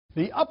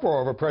The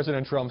uproar over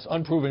President Trump's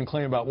unproven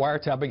claim about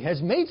wiretapping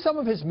has made some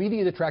of his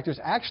media detractors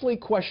actually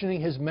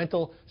questioning his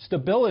mental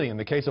stability. In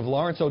the case of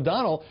Lawrence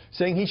O'Donnell,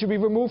 saying he should be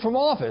removed from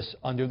office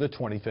under the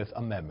 25th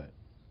Amendment.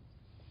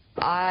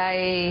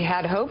 I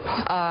had hope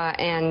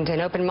and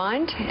an open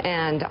mind,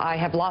 and I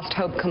have lost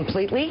hope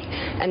completely,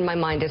 and my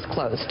mind is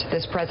closed.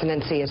 This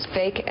presidency is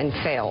fake and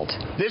failed.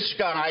 This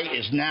guy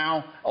is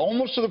now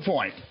almost to the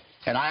point,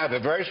 and I have a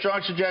very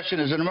strong suggestion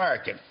as an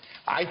American.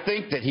 I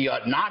think that he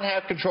ought not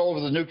have control over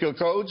the nuclear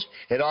codes.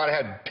 It ought to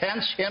have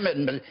Pence, him,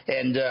 and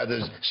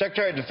the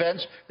Secretary of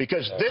Defense,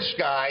 because this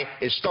guy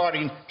is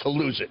starting to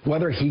lose it.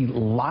 Whether he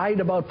lied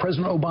about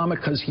President Obama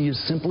because he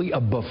is simply a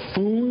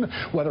buffoon,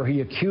 whether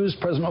he accused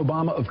President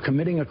Obama of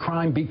committing a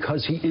crime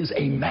because he is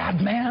a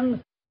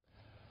madman.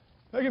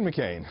 Meghan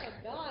McCain,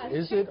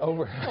 is it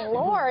over?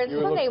 Lord,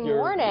 it's Sunday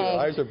morning. Your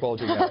eyes are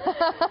bulging out.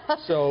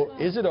 So,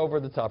 is it over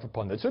the top for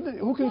pundits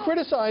who can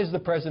criticize the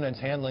president's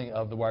handling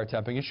of the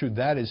wiretapping issue?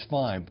 That is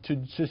fine.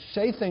 To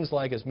say things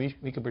like, as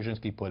Mika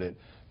Brzezinski put it,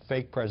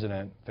 fake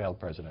president, failed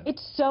president.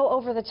 It's so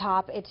over the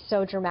top. It's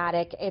so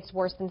dramatic. It's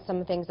worse than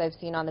some things I've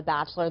seen on The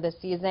Bachelor this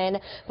season.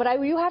 But I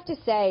do have to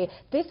say,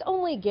 this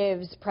only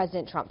gives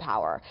President Trump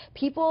power.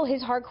 People,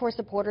 his hardcore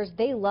supporters,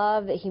 they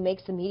love that he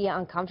makes the media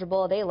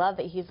uncomfortable. They love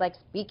that he's like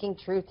speaking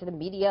truth to the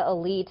media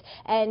elite.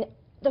 And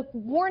the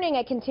warning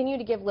I continue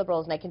to give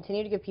liberals and I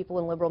continue to give people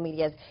in liberal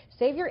media is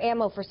save your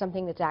ammo for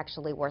something that's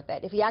actually worth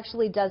it. If he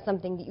actually does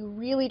something that you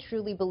really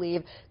truly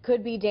believe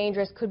could be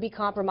dangerous, could be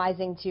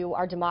compromising to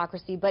our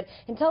democracy. But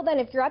until then,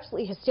 if you're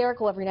absolutely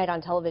hysterical every night on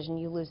television,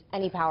 you lose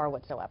any power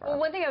whatsoever. Well,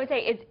 one thing I would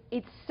say is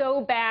it's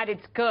so bad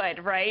it's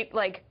good, right?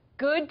 Like,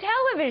 good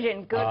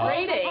television, good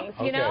ratings,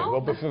 you know? Well,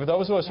 but for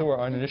those of us who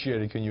are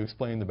uninitiated, can you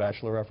explain the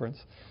Bachelor reference?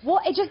 Well,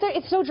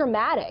 it's so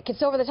dramatic.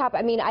 It's over the top.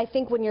 I mean, I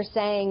think when you're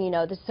saying, you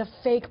know, this is a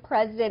fake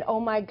president, oh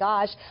my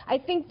gosh, I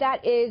think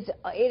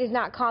it is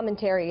not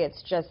commentary.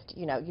 It's just,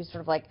 you know, you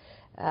sort of like,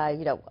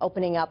 you know,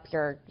 opening up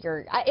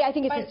I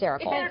think it's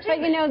hysterical.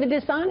 But, you know, the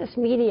dishonest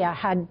media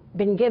had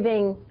been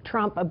giving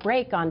Trump a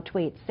break on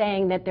tweets,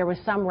 saying that there was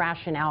some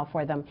rationale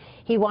for them.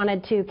 He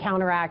wanted to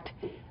counteract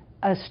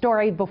a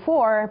story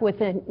before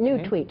with a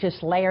new tweet,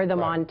 just layer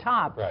them on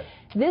top. Right.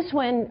 This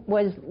one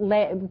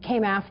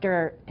came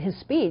after his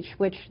speech,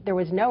 which there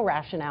was no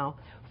rationale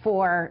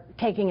for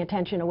taking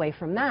attention away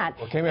from that.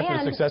 Well, it came after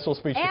a successful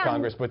speech to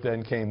Congress, but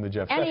then came the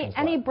Jeff Sessions.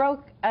 And he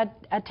broke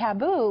a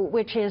taboo,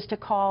 which is to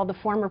call the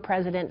former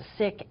president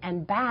sick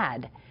and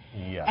bad.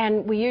 Yeah.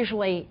 And we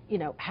usually, you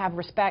know, have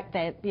respect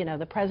that, you know,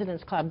 the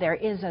President's Club, there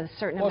is a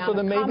certain amount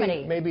of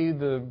comedy. Maybe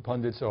the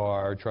pundits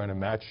are trying to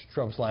match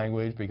Trump's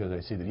language because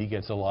they see that he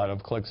gets a lot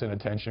of clicks and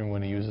attention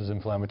when he uses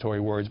inflammatory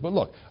words. But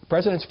look, the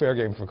president's fair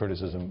game for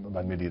criticism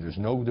about media. There's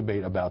no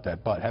debate about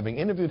that. But having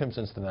interviewed him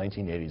since the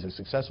 1980s, a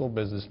successful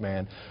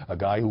businessman, a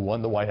guy who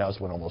won the White House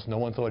when almost no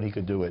one thought he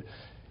could do it,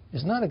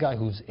 is not a guy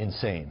who's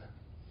insane.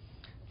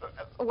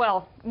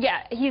 Well,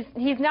 yeah,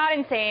 he's not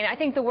insane. I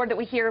think the word that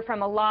we hear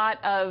from a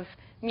lot of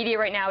media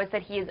right now is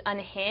that he is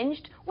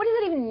unhinged. What does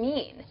that even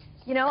mean?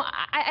 You know,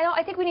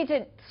 I think we need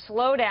to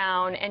slow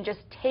down and just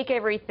take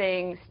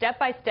everything step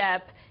by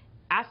step,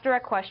 ask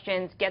direct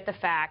questions, get the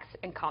facts,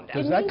 and calm down.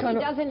 It means he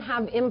doesn't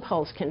have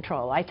impulse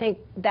control. I think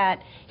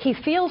that he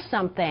feels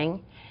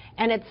something,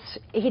 and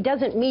he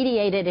doesn't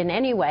mediate it in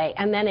any way,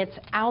 and then it's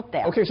out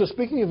there. Okay, so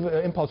speaking of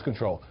impulse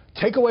control,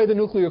 take away the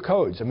nuclear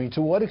codes. I mean,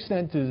 to what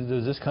extent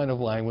does this kind of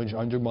language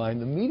undermine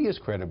the media's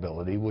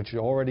credibility, which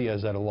already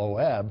is at a low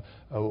ebb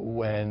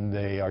when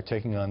they are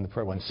taking on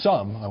when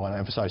some, I want to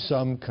emphasize,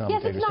 some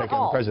commentators take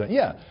on the president.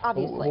 Yeah,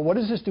 obviously. Well, what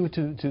does this do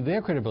to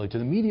their credibility, to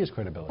the media's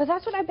credibility? But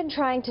that's what I've been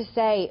trying to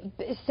say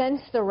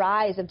since the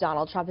rise of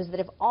Donald Trump, is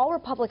that if all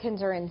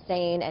Republicans are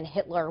insane and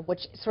Hitler, which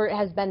sort of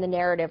has been the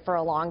narrative for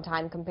a long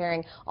time,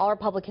 comparing all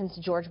Republicans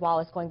to George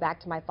Wallace, going back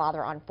to my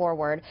father on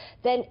forward,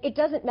 then it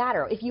doesn't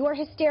matter. If you are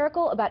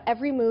hysterical about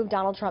every move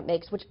Donald Trump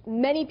makes, which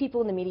many people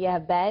in the media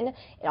have been,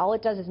 all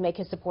it does is make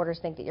his supporters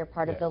think that you're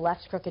part of the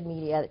left crooked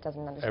media that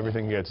doesn't understand.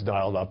 Everything gets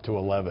dialed up to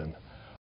 11.